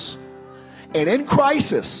dreams. And in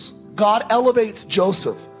crisis, God elevates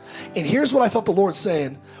Joseph. And here's what I felt the Lord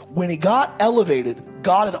saying. When he got elevated,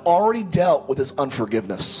 God had already dealt with his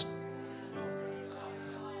unforgiveness.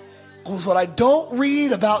 Because what I don't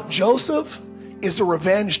read about Joseph is a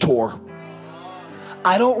revenge tour.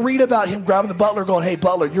 I don't read about him grabbing the butler going, hey,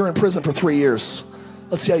 butler, you're in prison for 3 years.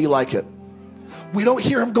 Let's see how you like it. We don't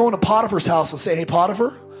hear him going to Potiphar's house and say, hey,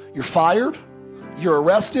 Potiphar, you're fired, you're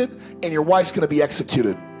arrested, and your wife's going to be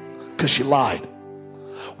executed because she lied.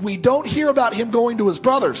 We don't hear about him going to his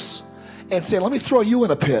brothers and saying, let me throw you in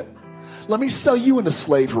a pit. Let me sell you into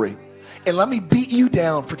slavery. And let me beat you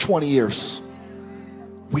down for 20 years.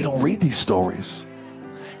 We don't read these stories.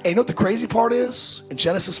 And you know what the crazy part is? In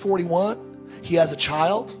Genesis 41, he has a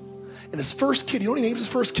child. And his first kid, you know what he names his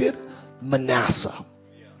first kid? Manasseh.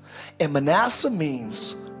 And Manasseh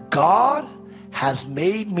means, God has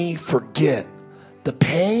made me forget the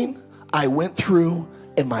pain I went through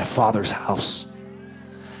in my father's house.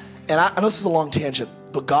 And I know this is a long tangent,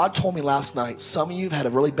 but God told me last night, some of you have had a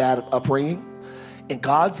really bad upbringing, and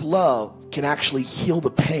God's love can actually heal the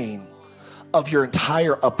pain of your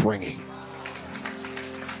entire upbringing.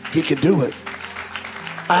 He can do it.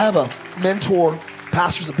 I have a mentor,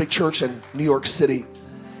 pastors a big church in New York City,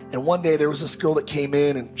 and one day there was this girl that came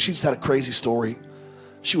in, and she just had a crazy story.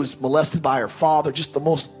 She was molested by her father, just the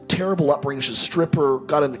most terrible upbringing. She's a stripper,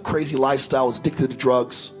 got into a crazy lifestyle, was addicted to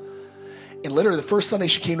drugs. And literally the first Sunday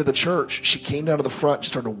she came to the church, she came down to the front,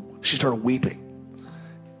 she started weeping.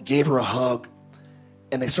 Gave her a hug,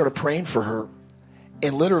 and they started praying for her.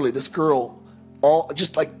 And literally this girl,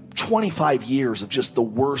 just like 25 years of just the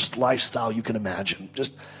worst lifestyle you can imagine.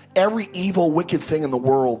 Just every evil, wicked thing in the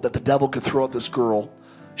world that the devil could throw at this girl,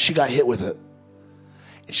 she got hit with it.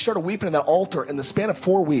 And she started weeping at that altar. In the span of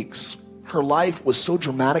 4 weeks, her life was so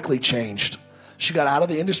dramatically changed. She got out of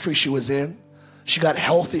the industry she was in. She got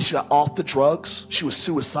healthy. She got off the drugs. She was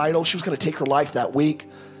suicidal. She was going to take her life that week.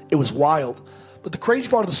 It was wild. But the crazy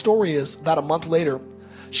part of the story is about a month later,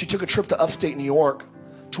 she took a trip to upstate New York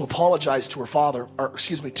to apologize to her father,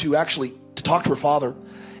 to talk to her father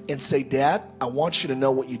and say, Dad, I want you to know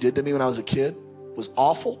what you did to me when I was a kid was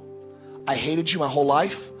awful. I hated you my whole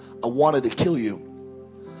life. I wanted to kill you.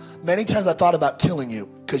 Many times I thought about killing you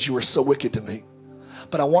because you were so wicked to me.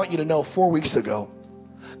 But I want you to know 4 weeks ago,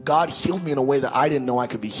 God healed me in a way that I didn't know I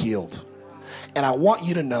could be healed. And I want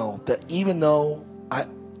you to know that even though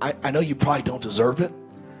I know you probably don't deserve it,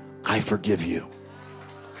 I forgive you.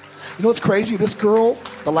 You know what's crazy? This girl,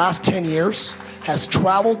 the last 10 years, has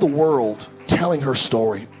traveled the world telling her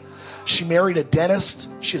story. She married a dentist.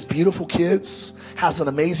 She has beautiful kids, has an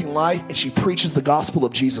amazing life, and she preaches the gospel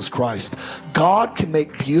of Jesus Christ. God can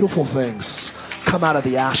make beautiful things come out of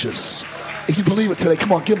the ashes. If you believe it today,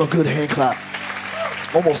 come on, give him a good hand clap.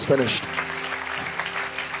 Almost finished.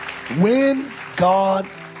 When God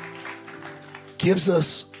gives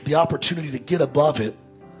us the opportunity to get above it,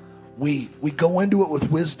 we go into it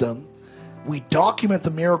with wisdom. We document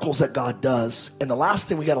the miracles that God does. And the last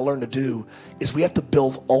thing we got to learn to do is we have to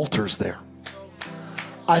build altars there.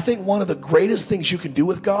 I think one of the greatest things you can do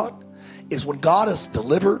with God is when God has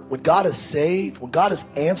delivered, when God has saved, when God has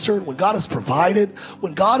answered, when God has provided,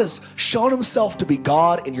 when God has shown himself to be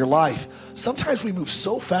God in your life. Sometimes we move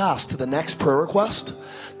so fast to the next prayer request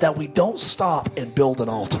that we don't stop and build an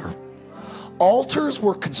altar. Altars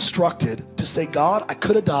were constructed to say, God, I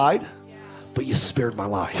could have died, but you spared my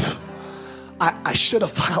life. I should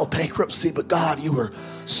have filed bankruptcy, but God, you were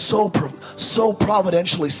so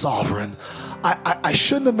providentially sovereign. I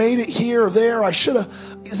shouldn't have made it here or there.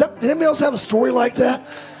 Does anybody else have a story like that?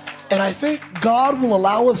 And I think God will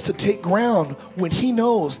allow us to take ground when he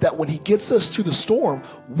knows that when he gets us through the storm,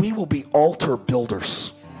 we will be altar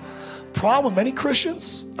builders. Problem with many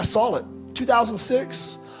Christians, I saw it,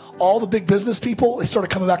 2006, all the big business people, they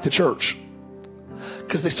started coming back to church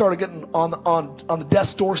because they started getting on the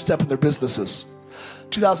death's doorstep in their businesses.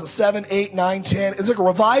 2007, 8, 9, 10, it's like a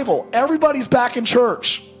revival. Everybody's back in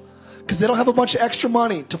church because they don't have a bunch of extra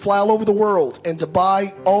money to fly all over the world and to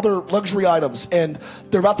buy all their luxury items, and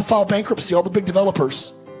they're about to file bankruptcy, all the big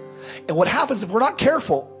developers. And what happens if we're not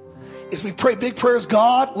careful is we pray big prayers,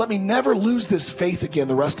 God, let me never lose this faith again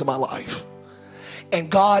the rest of my life. And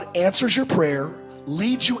God answers your prayer,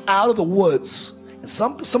 leads you out of the woods. And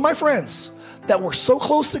some of my friends that were so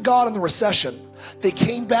close to God in the recession, they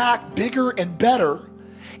came back bigger and better,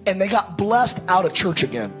 and they got blessed out of church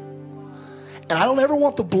again. And I don't ever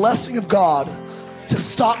want the blessing of God to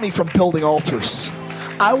stop me from building altars.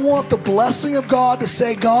 I want the blessing of God to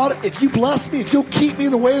say, God, if you bless me, if you'll keep me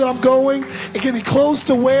in the way that I'm going and give me clothes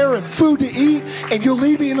to wear and food to eat, and you'll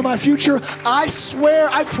lead me into my future, I swear,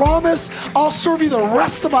 I promise, I'll serve you the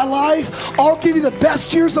rest of my life. I'll give you the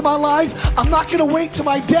best years of my life. I'm not going to wait to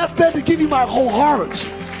my deathbed to give you my whole heart.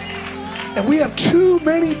 And we have too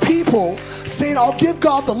many people saying, I'll give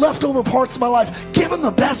God the leftover parts of my life. Give him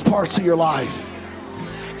the best parts of your life.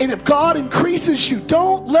 And if God increases you,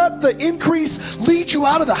 don't let the increase lead you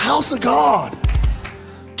out of the house of God.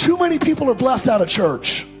 Too many people are blessed out of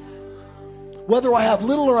church. Whether I have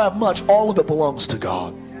little or I have much, all of it belongs to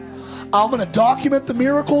God. I'm going to document the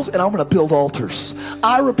miracles, and I'm going to build altars.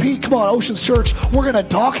 I repeat, come on, Oceans Church, we're going to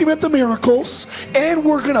document the miracles, and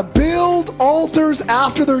we're going to build altars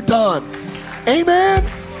after they're done. Amen?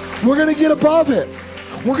 We're going to get above it.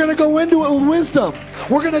 We're going to go into it with wisdom.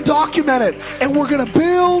 We're going to document it, and we're going to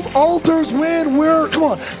build altars when we're, come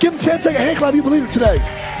on, give them 10 seconds. Hand clap, you believe it today.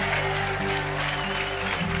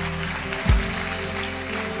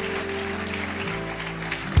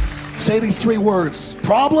 Say these 3 words: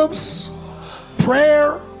 problems,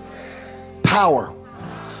 prayer, power.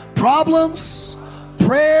 Problems,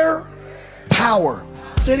 prayer, power.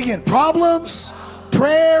 Say it again. Problems,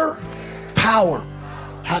 prayer, power.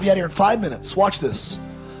 Have you out here in 5 minutes. Watch this.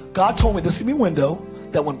 God told me, this is my window,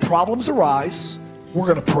 that when problems arise, we're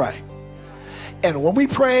going to pray. And when we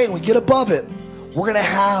pray and we get above it, we're going to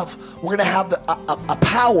have a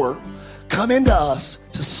power come into us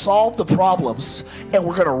to solve the problems, and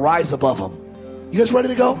we're going to rise above them. You guys ready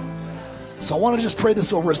to go? So I want to just pray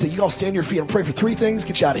this over us. That you all stand on your feet and pray for 3 things.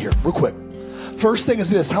 Get you out of here real quick. First thing is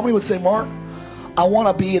this. How many would say, Mark, I want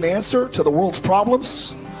to be an answer to the world's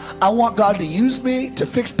problems. I want God to use me to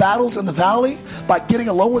fix battles in the valley by getting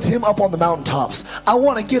alone with him up on the mountaintops. I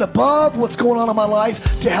want to get above what's going on in my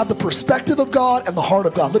life to have the perspective of God and the heart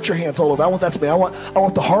of God. Lift your hands all over. That's me. I want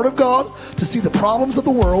the heart of God to see the problems of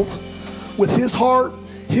the world with his heart,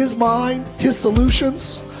 his mind, his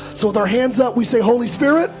solutions. So with our hands up, we say, Holy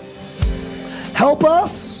Spirit, help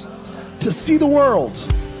us to see the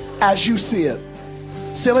world as you see it.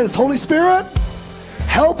 Say it like this. Holy Spirit,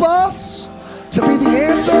 help us to be the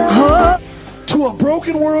answer to a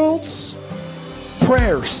broken world's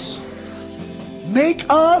prayers. Make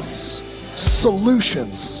us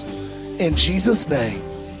solutions in Jesus' name.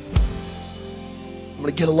 I'm going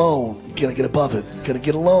to get alone. I'm going to get above it. I'm going to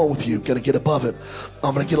get alone with you. I'm going to get above it.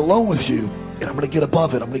 I'm going to get alone with you, and I'm going to get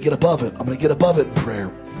above it. I'm going to get above it. I'm going to get above it in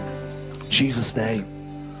prayer. In Jesus' name.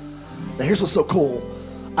 Now here's what's so cool.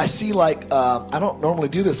 I see I don't normally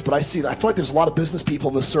do this, but I feel like there's a lot of business people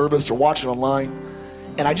in this service or watching online.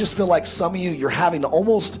 And I just feel like some of you're having to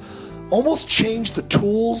almost change the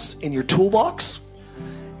tools in your toolbox.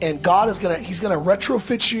 And God is he's gonna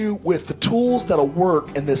retrofit you with the tools that'll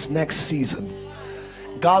work in this next season.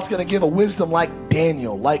 God's gonna give a wisdom like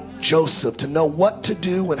Daniel, like Joseph, to know what to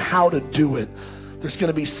do and how to do it. There's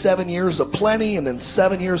gonna be 7 years of plenty and then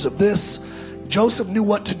 7 years of this. Joseph knew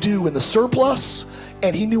what to do in the surplus,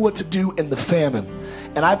 and he knew what to do in the famine.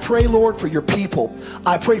 And I pray, Lord, for your people.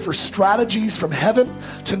 I pray for strategies from heaven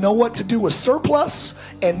to know what to do with surplus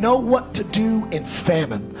and know what to do in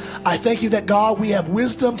famine. I thank you that, God, we have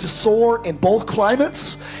wisdom to soar in both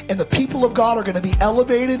climates, and the people of God are going to be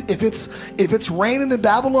elevated. If it's raining in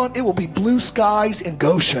Babylon, it will be blue skies in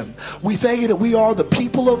Goshen. We thank you that we are the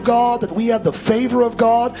people of God, that we have the favor of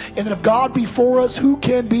God, and that if God be for us, who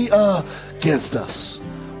can be against us?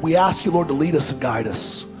 We ask you, Lord, to lead us and guide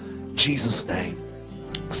us. In Jesus' name.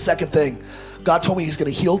 Second thing, God told me he's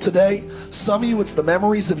going to heal today. Some of you, it's the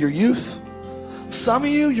memories of your youth. Some of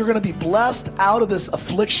you, you're going to be blessed out of this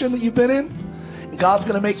affliction that you've been in. And God's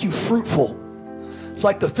going to make you fruitful. It's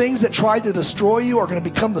like the things that tried to destroy you are going to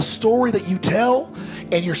become the story that you tell,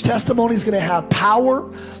 and your testimony is going to have power.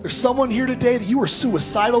 There's someone here today that you were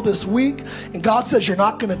suicidal this week, and God says you're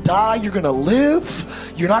not going to die, you're going to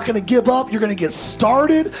live. You're not going to give up, you're going to get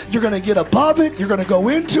started, you're going to get above it, you're going to go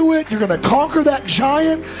into it, you're going to conquer that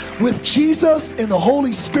giant with Jesus and the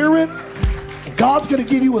Holy Spirit. And God's going to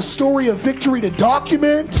give you a story of victory to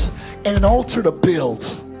document and an altar to build.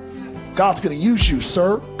 God's going to use you,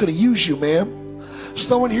 sir. Going to use you, ma'am.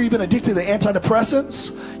 Someone here, you've been addicted to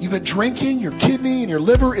antidepressants. You've been drinking. Your kidney and your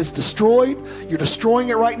liver is destroyed. You're destroying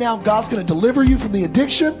it right now. God's going to deliver you from the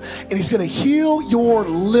addiction, and he's going to heal your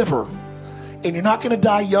liver. And you're not going to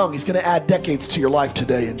die young. He's going to add decades to your life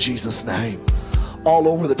today in Jesus' name. All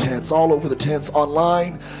over the tents,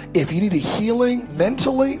 online. If you need a healing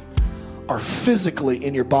mentally or physically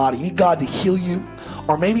in your body, you need God to heal you,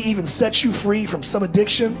 or maybe even set you free from some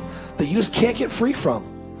addiction that you just can't get free from.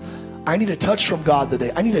 I need a touch from God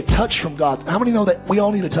today. I need a touch from God. How many know that we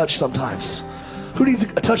all need a touch sometimes? Who needs a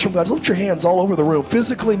touch from God? Just lift your hands all over the room.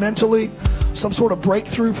 Physically, mentally, some sort of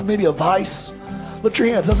breakthrough from maybe a vice. Lift your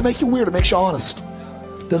hands. Doesn't make you weird. It makes you honest.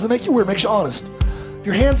 Doesn't make you weird. It makes you honest. If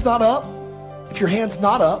your hand's not up, keep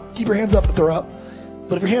your hands up if they're up.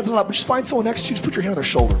 But if your hand's not up, just find someone next to you. Just put your hand on their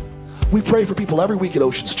shoulder. We pray for people every week at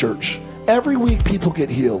Oceans Church. Every week, people get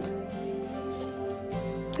healed.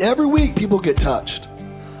 Every week, people get touched.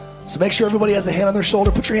 So make sure everybody has a hand on their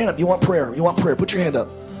shoulder. Put your hand up. You want prayer. Put your hand up.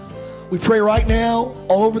 We pray right now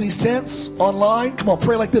all over these tents, online. Come on,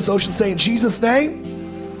 pray like this, Ocean. Say, in Jesus' name,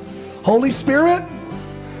 Holy Spirit,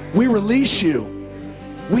 we release you.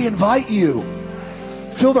 We invite you.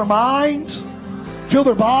 Fill their mind, fill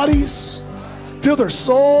their bodies, fill their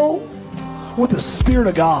soul with the Spirit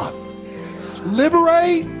of God.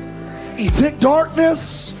 Liberate, evict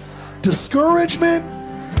darkness, discouragement,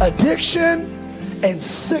 addiction, and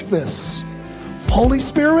sickness. Holy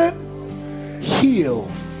Spirit, heal,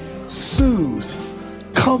 soothe,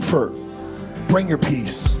 comfort, bring your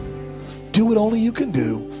peace. Do what only you can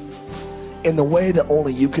do in the way that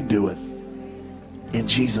only you can do it. In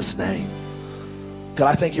Jesus' name. God,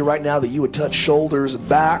 I thank you right now that you would touch shoulders and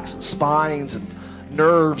backs and spines and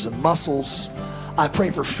nerves and muscles. I pray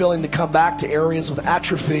for filling to come back to areas with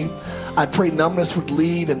atrophy. I pray numbness would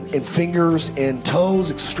leave in fingers and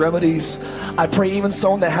toes, extremities. I pray even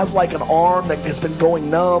someone that has like an arm that has been going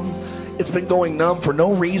numb. It's been going numb for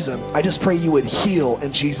no reason. I just pray you would heal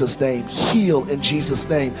in Jesus' name. Heal in Jesus'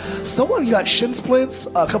 name. Someone, you got shin splints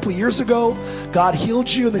a couple of years ago. God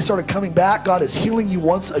healed you and they started coming back. God is healing you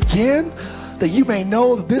once again, that you may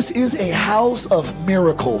know that this is a house of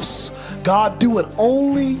miracles. God, do what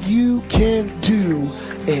only you can do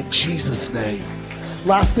in Jesus' name.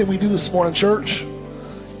 Last thing we do this morning, church,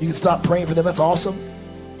 you can stop praying for them. That's awesome.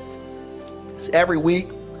 It's every week.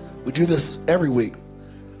 We do this every week.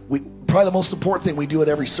 Probably the most important thing we do at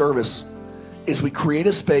every service is we create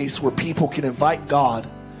a space where people can invite God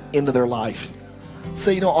into their life.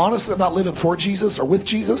 Say, honestly, I'm not living for Jesus or with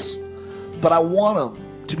Jesus, but I want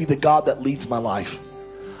him to be the God that leads my life.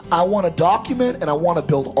 I want to document and I want to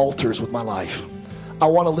build altars with my life. I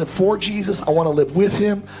want to live for Jesus. I want to live with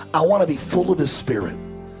him. I want to be full of his spirit.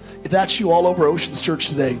 If that's you all over Oceans Church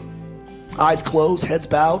today, eyes closed, heads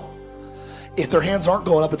bowed. If their hands aren't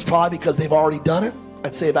going up, it's probably because they've already done it.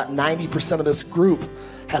 I'd say about 90% of this group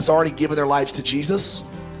has already given their lives to Jesus.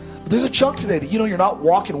 But there's a chunk today that you're not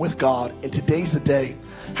walking with God, and today's the day.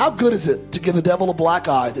 How good is it to give the devil a black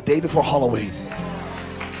eye the day before Halloween?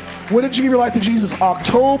 When did you give your life to Jesus?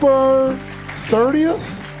 October 30th,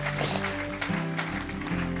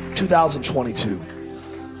 2022.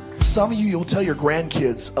 Some of you'll tell your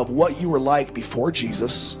grandkids of what you were like before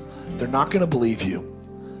Jesus. They're not going to believe you.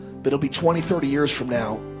 But it'll be 20, 30 years from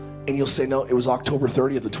now, and you'll say, no, it was October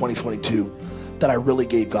 30th of 2022 that I really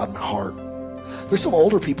gave God my heart. There's some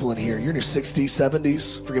older people in here. You're in your 60s,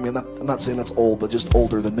 70s. Forgive me, I'm not saying that's old, but just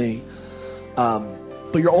older than me.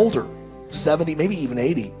 But you're older, 70, maybe even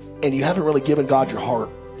 80, and you haven't really given God your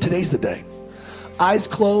heart. Today's the day. Eyes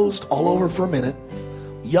closed, all over for a minute.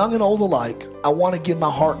 Young and old alike, I want to give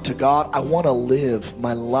my heart to God. I want to live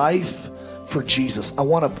my life for Jesus. I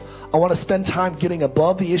want to spend time getting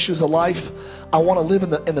above the issues of life. I want to live in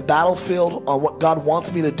the battlefield on what God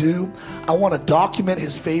wants me to do. I want to document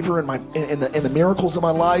his favor in the miracles of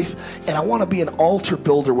my life. And I want to be an altar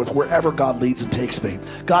builder with wherever God leads and takes me.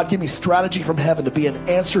 God, give me strategy from heaven to be an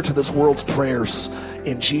answer to this world's prayers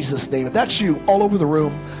in Jesus' name. If that's you all over the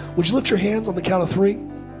room, would you lift your hands on the count of 3?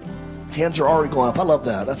 Hands are already going up. I love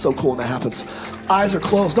that. That's so cool when that happens. Eyes are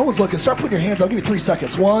closed. No one's looking. Start putting your hands. I'll give you 3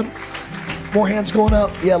 seconds. 1. More hands going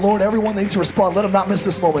up. Yeah, Lord, everyone needs to respond. Let them not miss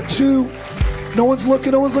this moment. 2, no one's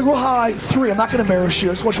looking. No one's looking real high. 3, I'm not going to embarrass you.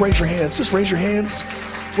 I just want you to raise your hands. Just raise your hands.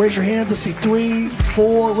 Raise your hands. Let's see. 3,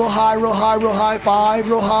 4, real high, real high, real high. 5,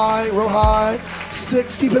 real high, real high.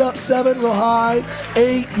 6, keep it up. 7, real high.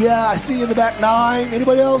 8, yeah, I see you in the back. 9,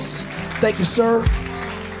 anybody else? Thank you, sir.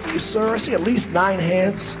 Thank you, sir. I see at least 9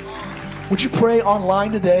 hands. Would you pray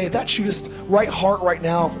online today? If that's you, just write heart right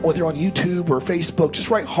now, whether you're on YouTube or Facebook, just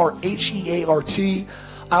write heart, H-E-A-R-T.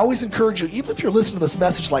 I always encourage you, even if you're listening to this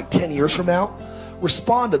message like 10 years from now,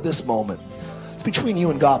 respond to this moment. It's between you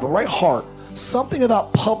and God, but write heart. Something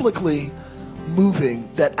about publicly moving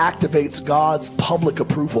that activates God's public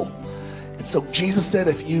approval. And so Jesus said,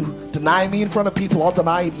 if you deny me in front of people, I'll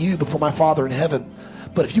deny you before my Father in heaven.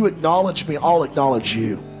 But if you acknowledge me, I'll acknowledge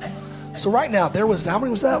you. So right now, there was, how many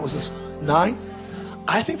was that? Was this 9?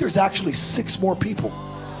 I think there's actually 6 more people.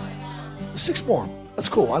 6 more. That's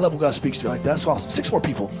cool. I love when God speaks to me like that. That's awesome. 6 more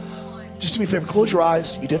people. Just do me a favor. Close your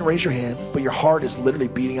eyes. You didn't raise your hand, but your heart is literally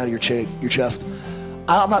beating out of your chest.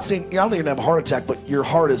 I'm not saying, I don't think you're going to have a heart attack, but your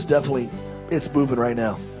heart is definitely, it's moving right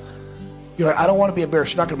now. You're like, I don't want to be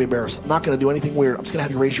embarrassed. You're not going to be embarrassed. I'm not going to do anything weird. I'm just going to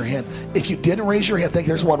have you raise your hand. If you didn't raise your hand, I think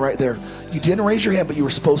there's one right there. You didn't raise your hand, but you were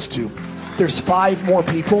supposed to. There's 5 more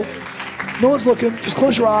people. No one's looking. Just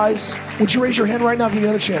close your eyes. Would you raise your hand right now? I'll give you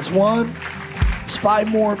another chance. 1. There's 5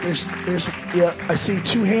 more. There's. Yeah, I see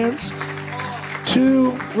 2 hands.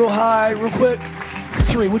 2, real high, real quick.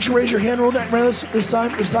 3. Would you raise your hand real this time?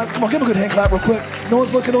 Come on, give him a good hand clap real quick. No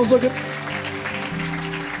one's looking. Okay,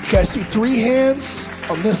 I see 3 hands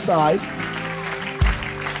on this side.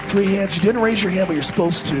 3 hands. You didn't raise your hand, but you're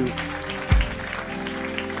supposed to.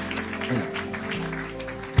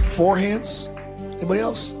 4 hands. Anybody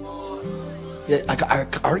else? Yeah, I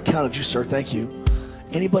already counted you, sir. Thank you.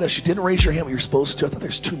 Anybody else? You didn't raise your hand, but you're supposed to. I thought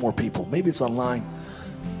there's 2 more people. Maybe it's online.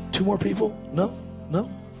 2 more people? No.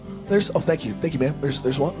 There's. Oh, thank you, ma'am.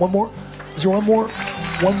 There's one. One more. Is there one more?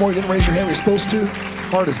 One more. You didn't raise your hand. You're supposed to.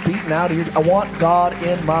 Heart is beating out of your. I want God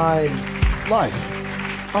in my life.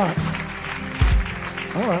 All right.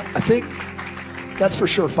 I think that's for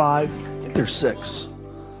sure 5. I think there's 6.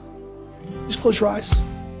 Just close your eyes.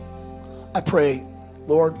 I pray,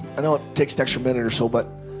 Lord, I know it takes an extra minute or so, but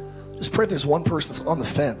Just pray if there's one person that's on the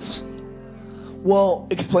fence. Well,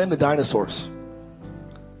 explain the dinosaurs.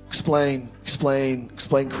 Explain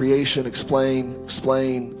creation, explain.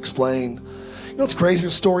 You know what's crazy?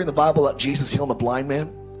 There's a story in the Bible about Jesus healing a blind man.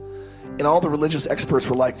 And all the religious experts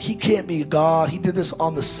were like, he can't be God. He did this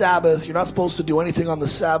on the Sabbath. You're not supposed to do anything on the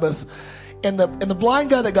Sabbath. And the blind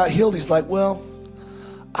guy that got healed, he's like, well,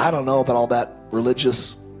 I don't know about all that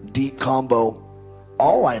religious deep combo.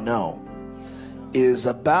 All I know is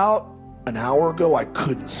about an hour ago I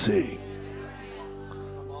couldn't see.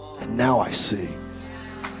 And now I see.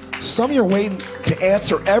 Some of you are waiting to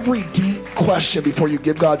answer every deep question before you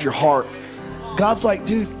give God your heart. God's like,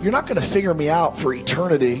 dude, you're not going to figure me out for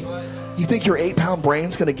eternity. You think your 8-pound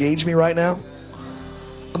brain's going to gauge me right now?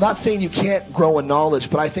 I'm not saying you can't grow in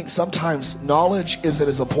knowledge, but I think sometimes knowledge isn't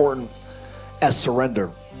as important as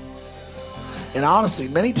surrender. And honestly,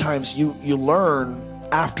 many times you learn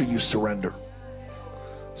after you surrender.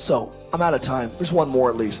 So, I'm out of time. There's one more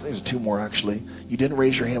at least. There's 2 more actually. You didn't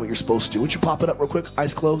raise your hand, but you're supposed to. Would you pop it up real quick?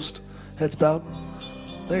 Eyes closed, heads bowed.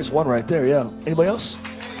 There's one right there, yeah. Anybody else?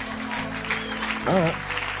 All right.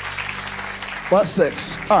 Well, that's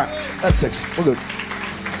 6. All right, that's 6. We're good.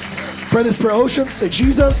 Pray this prayer, Ocean. Say,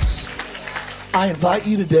 Jesus, I invite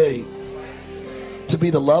you today to be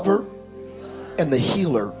the lover and the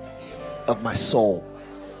healer of my soul.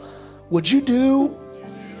 Would you do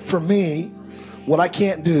for me what I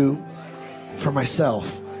can't do for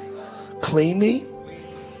myself? Clean me,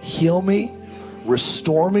 heal me,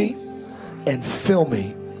 restore me, and fill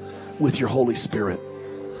me with your Holy Spirit.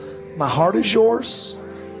 My heart is yours.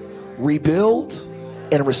 Rebuild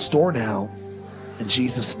and restore now in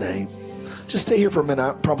Jesus' name. Just stay here for a minute.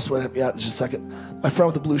 I promise we'll help you out in just a second. My friend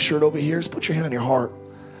with the blue shirt over here, just put your hand on your heart.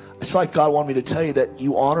 I just feel like God wanted me to tell you that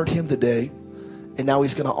you honored him today, and now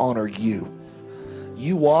he's going to honor you.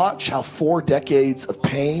 You watch how 4 decades of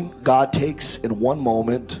pain God takes in one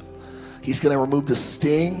moment. He's going to remove the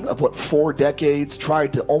sting of what 4 decades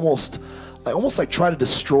tried to almost like try to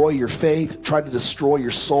destroy your faith, try to destroy your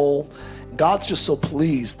soul. God's just so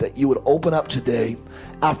pleased that you would open up today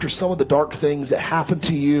after some of the dark things that happened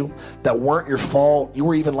to you that weren't your fault. You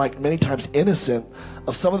were even like many times innocent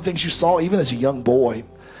of some of the things you saw even as a young boy.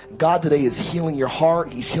 God today is healing your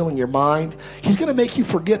heart. He's healing your mind. He's going to make you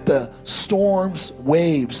forget the storms,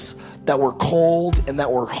 waves that were cold and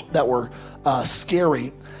that were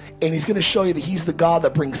scary. And he's going to show you that he's the God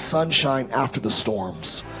that brings sunshine after the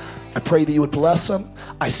storms. I pray that you would bless him.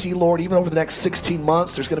 I see, Lord, even over the next 16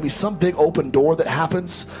 months, there's going to be some big open door that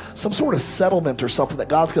happens, some sort of settlement or something that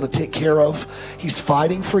God's going to take care of. He's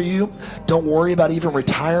fighting for you. Don't worry about even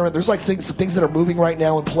retirement. There's like some things that are moving right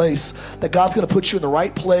now in place that God's going to put you in the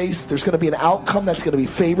right place. There's going to be an outcome that's going to be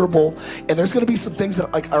favorable. And there's going to be some things that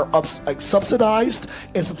are subsidized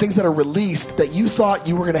and some things that are released that you thought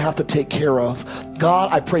you were going to have to take care of.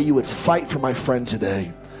 God, I pray you would fight for my friend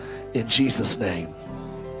today. In Jesus' name.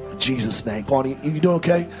 Jesus' name. Bonnie, you doing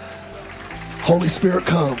okay? Holy Spirit,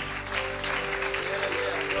 come.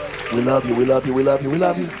 We love you, we love you, we love you, we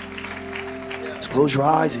love you. Just close your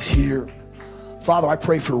eyes, he's here. Father, I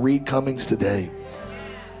pray for Reed Cummings today.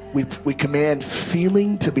 We command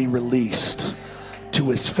feeling to be released to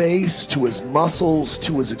his face, to his muscles,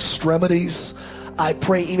 to his extremities. I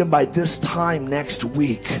pray even by this time next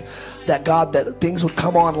week that God, that things would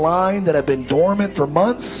come online that have been dormant for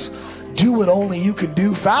months. Do what only you can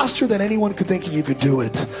do faster than anyone could think you could do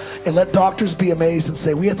it. And let doctors be amazed and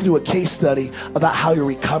say, we have to do a case study about how you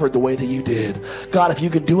recovered the way that you did. God, if you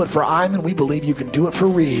can do it for Iman, we believe you can do it for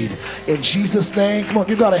Reed. In Jesus' name, come on,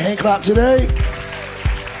 give God a hand clap today.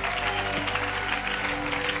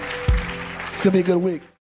 It's going to be a good week.